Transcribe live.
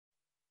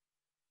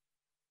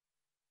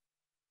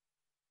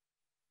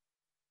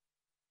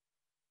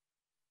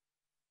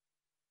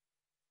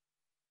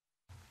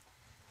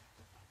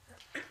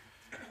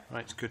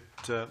Right, good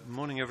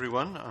morning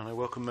everyone, and I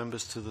welcome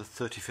members to the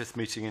 35th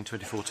meeting in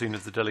 2014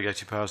 of the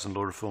Delegated Powers and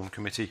Law Reform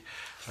Committee.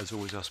 As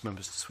always, ask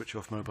members to switch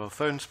off mobile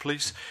phones,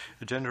 please.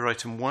 Agenda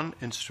item 1,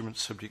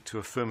 instruments subject to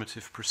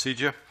affirmative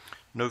procedure.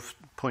 No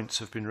points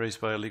have been raised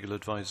by our legal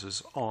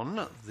advisors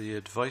on the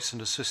advice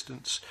and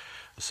assistance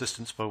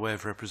by way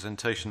of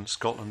representation,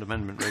 Scotland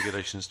Amendment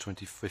Regulations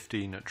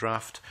 2015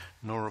 draft,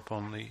 nor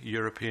upon the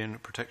European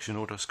Protection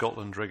Order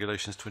Scotland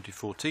Regulations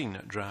 2014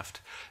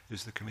 draft.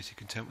 Is the committee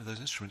content with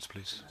those instruments,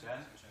 please?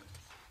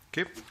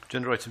 Okay.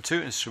 Agenda item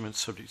 2, instruments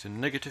subject to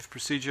negative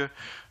procedure,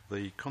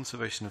 the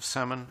conservation of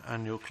salmon,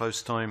 annual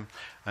close time,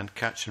 and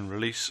catch and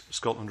release,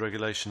 Scotland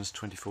Regulations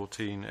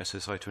 2014,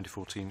 SSI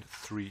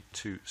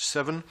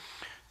 2014-327.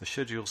 The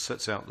schedule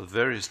sets out the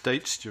various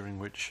dates during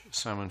which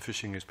salmon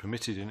fishing is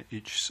permitted in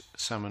each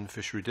salmon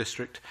fishery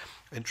district.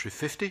 Entry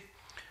 50,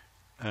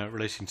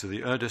 relating to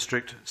the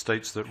district,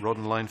 states that rod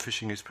and line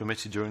fishing is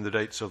permitted during the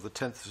dates of the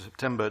 10th of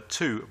September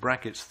to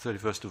brackets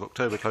 31st of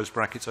October, close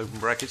brackets, open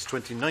brackets,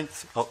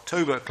 29th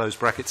October, close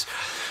brackets.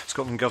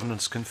 Scotland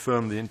Governance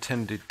confirmed the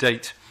intended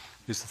date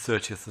is the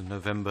 30th of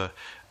November,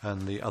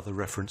 and the other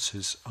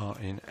references are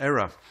in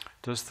error.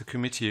 Does the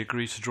committee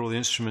agree to draw the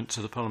instrument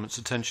to the Parliament's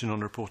attention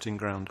on reporting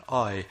ground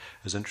I,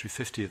 as entry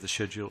 50 of the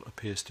schedule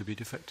appears to be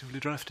defectively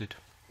drafted?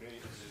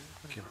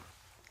 Thank you.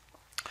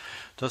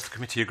 Does the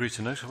committee agree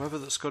to note, however,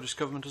 that the Scottish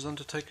Government has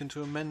undertaken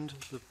to amend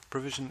the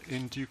provision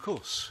in due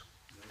course?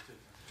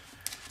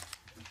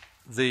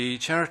 The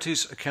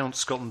Charities Accounts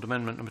Scotland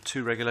Amendment No.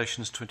 2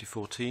 Regulations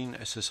 2014,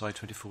 SSI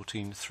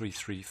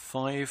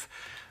 2014-335.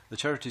 The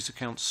Charities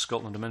Accounts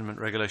Scotland Amendment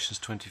Regulations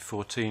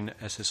 2014,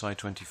 SSI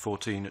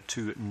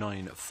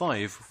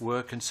 2014-295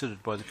 were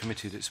considered by the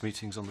committee at its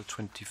meetings on the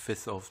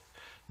 25th of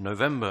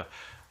November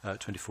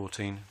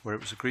 2014, where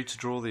it was agreed to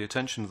draw the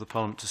attention of the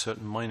Parliament to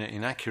certain minor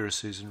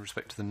inaccuracies in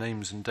respect to the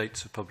names and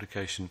dates of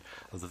publication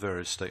of the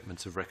various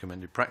statements of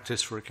recommended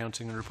practice for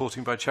accounting and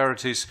reporting by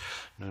charities,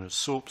 known as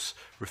SORPs,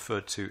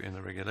 referred to in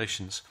the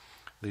regulations.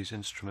 This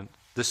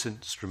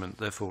instrument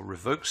therefore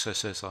revokes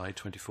SSI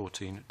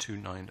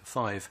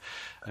 2014-295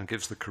 and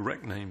gives the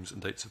correct names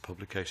and dates of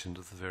publication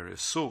of the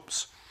various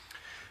SORPs.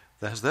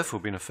 There has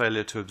therefore been a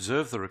failure to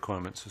observe the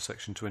requirements of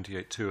Section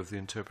 28.2 of the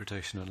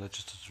Interpretation and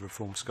Legislative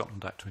Reform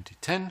Scotland Act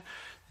 2010.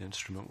 The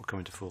instrument will come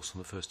into force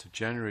on the 1st of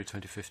January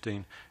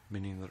 2015,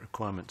 meaning the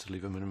requirement to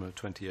leave a minimum of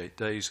 28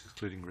 days,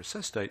 excluding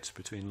recess dates,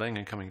 between laying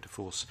and coming into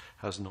force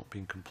has not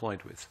been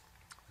complied with.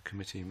 The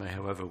committee may,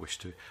 however, wish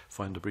to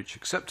find the breach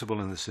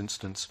acceptable in this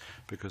instance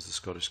because the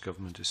Scottish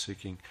Government is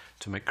seeking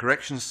to make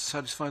corrections to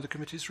satisfy the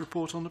committee's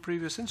report on the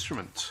previous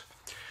instrument.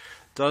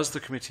 Does the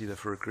committee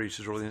therefore agree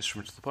to draw the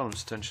instrument to the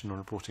Parliament's attention on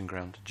reporting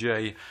ground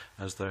J,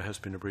 as there has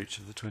been a breach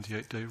of the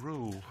 28-day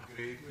rule?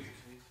 Agreed.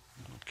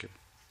 Okay.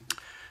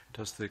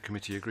 Does the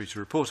committee agree to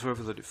report,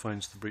 however, that it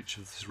finds the breach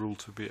of this rule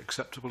to be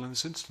acceptable in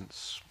this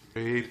instance?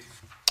 Agreed.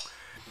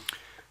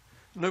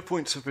 No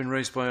points have been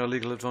raised by our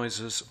legal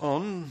advisors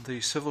on the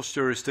Civil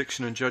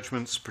Jurisdiction and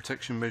Judgments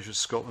Protection Measures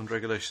Scotland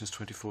Regulations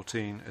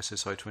 2014,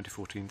 SSI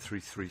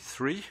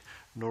 2014-333,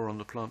 nor on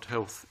the Plant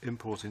Health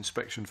Import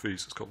Inspection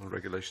Fees Scotland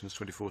Regulations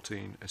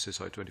 2014,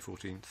 SSI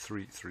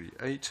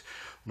 2014-338,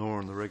 nor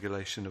on the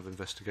Regulation of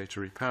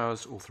Investigatory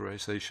Powers,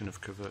 Authorisation of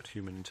Covert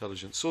Human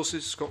Intelligence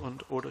Sources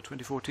Scotland Order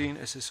 2014,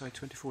 SSI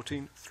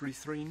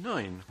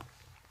 2014-339.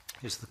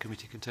 Is the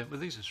committee content with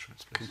these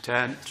instruments, please?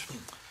 Content.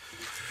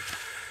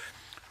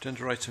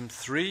 Agenda item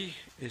 3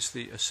 is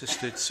the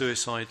Assisted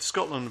Suicide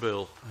Scotland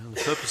Bill, and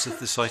the purpose of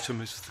this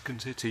item is for the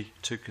committee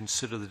to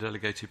consider the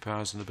delegated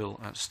powers in the bill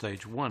at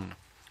stage 1.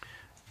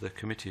 The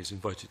committee is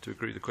invited to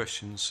agree the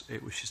questions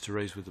it wishes to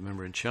raise with the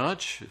member in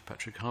charge,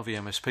 Patrick Harvey,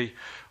 MSP,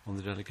 on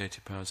the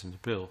delegated powers in the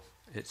bill.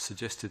 It's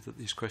suggested that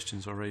these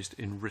questions are raised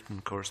in written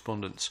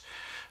correspondence.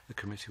 The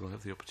committee will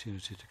have the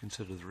opportunity to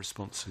consider the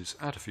responses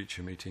at a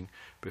future meeting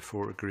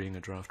before agreeing a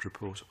draft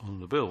report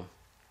on the bill.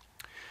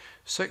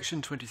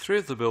 Section 23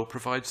 of the bill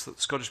provides that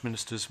the Scottish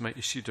ministers may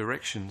issue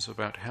directions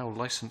about how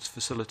licence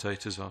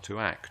facilitators are to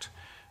act,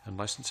 and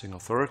licensing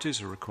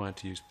authorities are required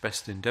to use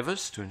best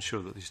endeavours to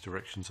ensure that these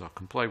directions are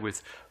complied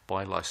with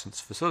by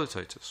licence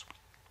facilitators.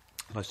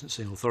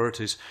 Licensing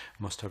authorities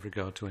must have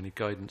regard to any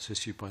guidance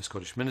issued by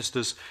Scottish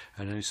ministers,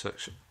 and any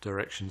such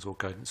directions or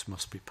guidance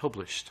must be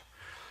published.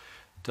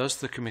 Does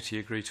the committee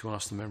agree to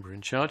ask the member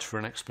in charge for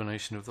an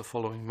explanation of the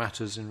following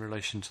matters in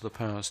relation to the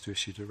powers to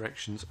issue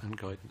directions and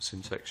guidance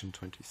in Section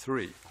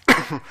 23?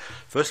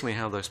 Firstly,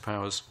 how those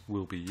powers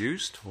will be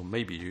used, or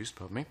may be used,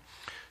 pardon me.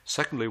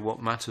 Secondly,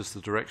 what matters the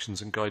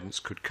directions and guidance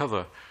could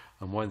cover,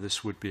 and why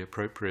this would be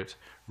appropriate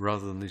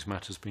rather than these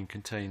matters being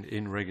contained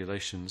in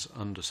regulations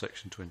under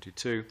Section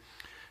 22.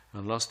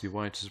 And lastly,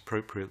 why it is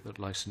appropriate that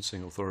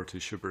licensing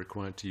authorities should be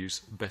required to use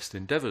best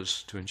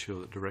endeavours to ensure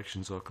that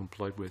directions are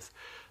complied with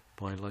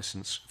by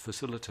licence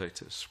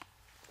facilitators.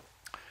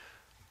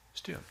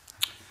 Stuart.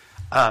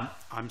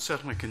 I'm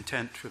certainly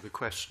content with the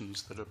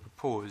questions that are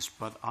proposed,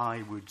 but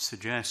I would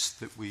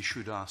suggest that we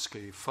should ask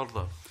a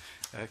further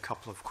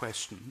couple of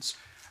questions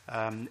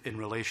in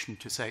relation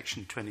to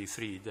Section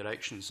 23,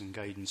 Directions and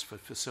Guidance for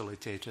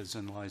Facilitators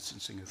and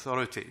Licensing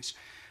Authorities.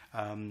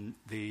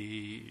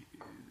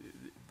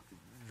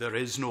 There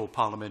is no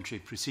parliamentary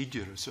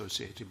procedure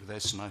associated with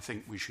this, and I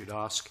think we should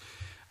ask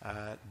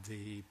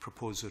the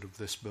proposer of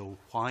this bill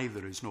why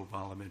there is no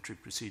parliamentary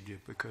procedure,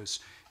 because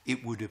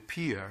it would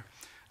appear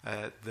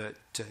that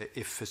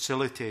if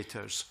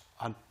facilitators,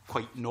 and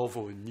quite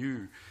novel and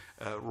new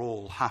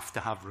role, have to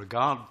have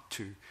regard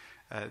to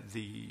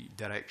the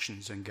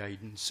directions and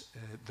guidance,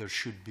 there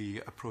should be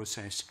a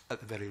process at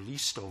the very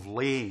least of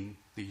laying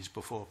these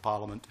before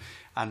Parliament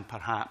and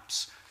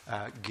perhaps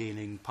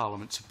gaining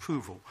Parliament's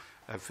approval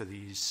for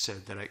these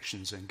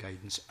directions and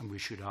guidance, and we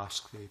should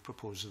ask the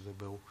proposer of the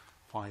bill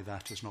why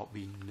that has not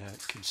been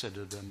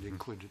considered and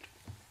included.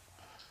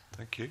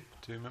 Thank you.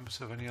 Do members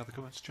have any other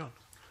comments? John?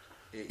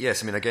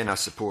 Yes, I mean, again, I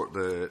support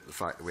the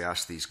fact that we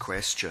ask these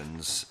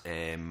questions.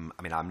 I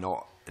mean, I'm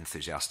not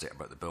enthusiastic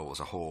about the bill as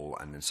a whole,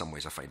 and in some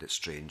ways I find it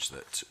strange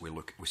that we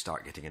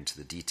start getting into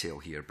the detail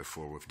here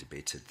before we've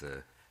debated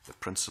the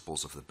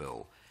principles of the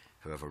bill.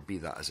 However, be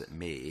that as it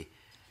may,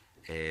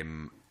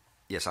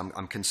 yes,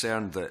 I'm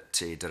concerned that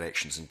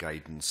directions and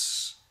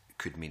guidance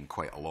could mean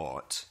quite a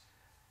lot,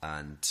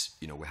 and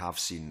you know, we have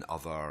seen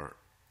other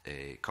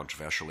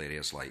controversial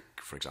areas like,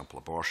 for example,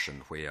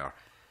 abortion, where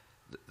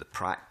the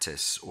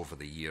practice over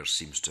the years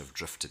seems to have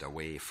drifted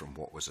away from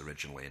what was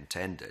originally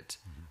intended.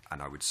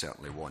 And I would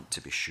certainly want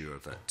to be sure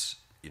that,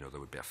 you know, there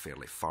would be a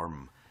fairly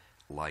firm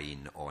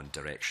line on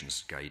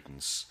directions,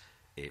 guidance,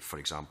 for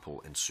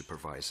example, in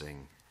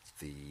supervising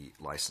the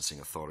licensing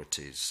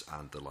authorities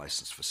and the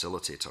licence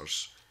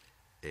facilitators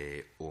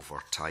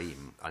over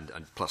time. And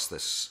plus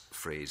this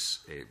phrase,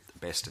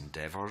 best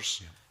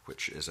endeavours,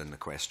 which is in the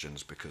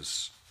questions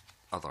because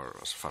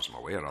as far as I'm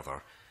aware,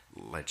 other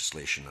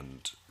legislation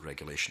and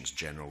regulations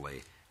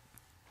generally,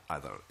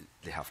 either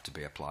they have to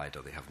be applied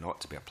or they have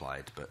not to be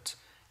applied, but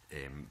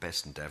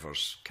best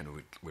endeavours kind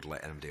of would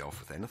let anybody off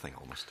with anything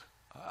almost.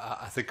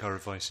 I think our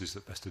advice is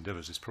that best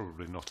endeavours is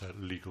probably not a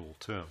legal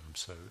term,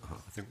 so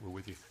I think we're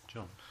with you.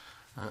 John?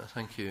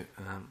 Thank you,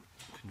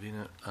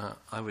 Convener.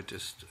 I would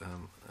just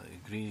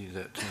agree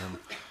that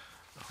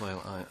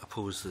while I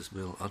oppose this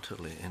bill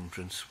utterly in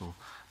principle,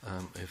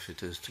 if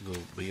it is to go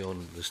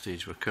beyond the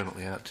stage we're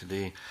currently at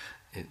today,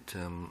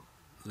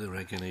 the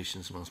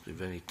regulations must be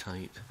very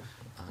tight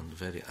and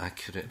very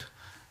accurate,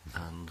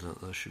 and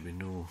there should be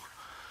no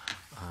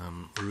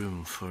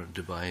room for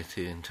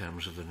dubiety in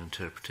terms of their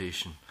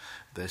interpretation.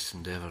 Best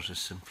endeavours is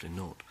simply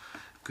not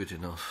good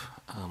enough.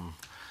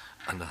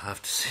 And I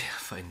have to say, I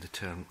find the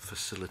term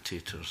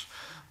facilitators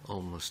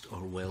almost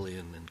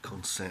Orwellian in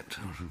concept,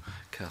 or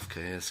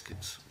Kafkaesque.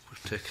 It's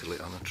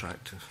particularly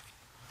unattractive.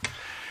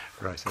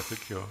 Right, I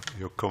think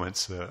your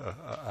comments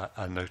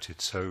are noted.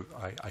 So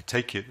I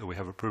take it that we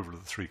have approval of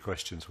the three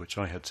questions which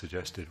I had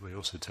suggested. We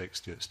also take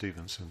Stuart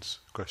Stevenson's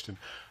question.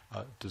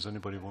 Does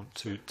anybody want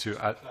to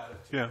add?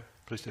 Yeah,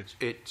 please do.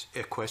 It's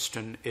a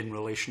question in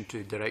relation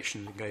to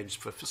directions and guidance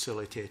for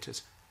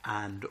facilitators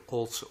and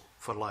also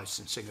for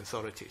licensing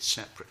authorities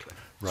separately.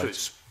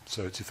 Right.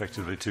 So it's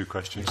effectively two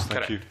questions.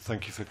 Thank you.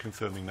 Thank you for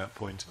confirming that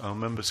point. Are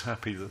members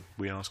happy that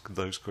we ask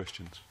those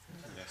questions?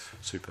 Yes.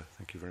 Super.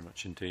 Thank you very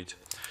much indeed.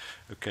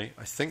 Okay,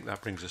 I think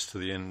that brings us to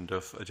the end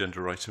of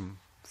agenda item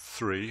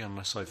 3,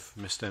 unless I've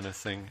missed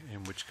anything,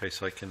 in which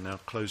case I can now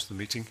close the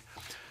meeting.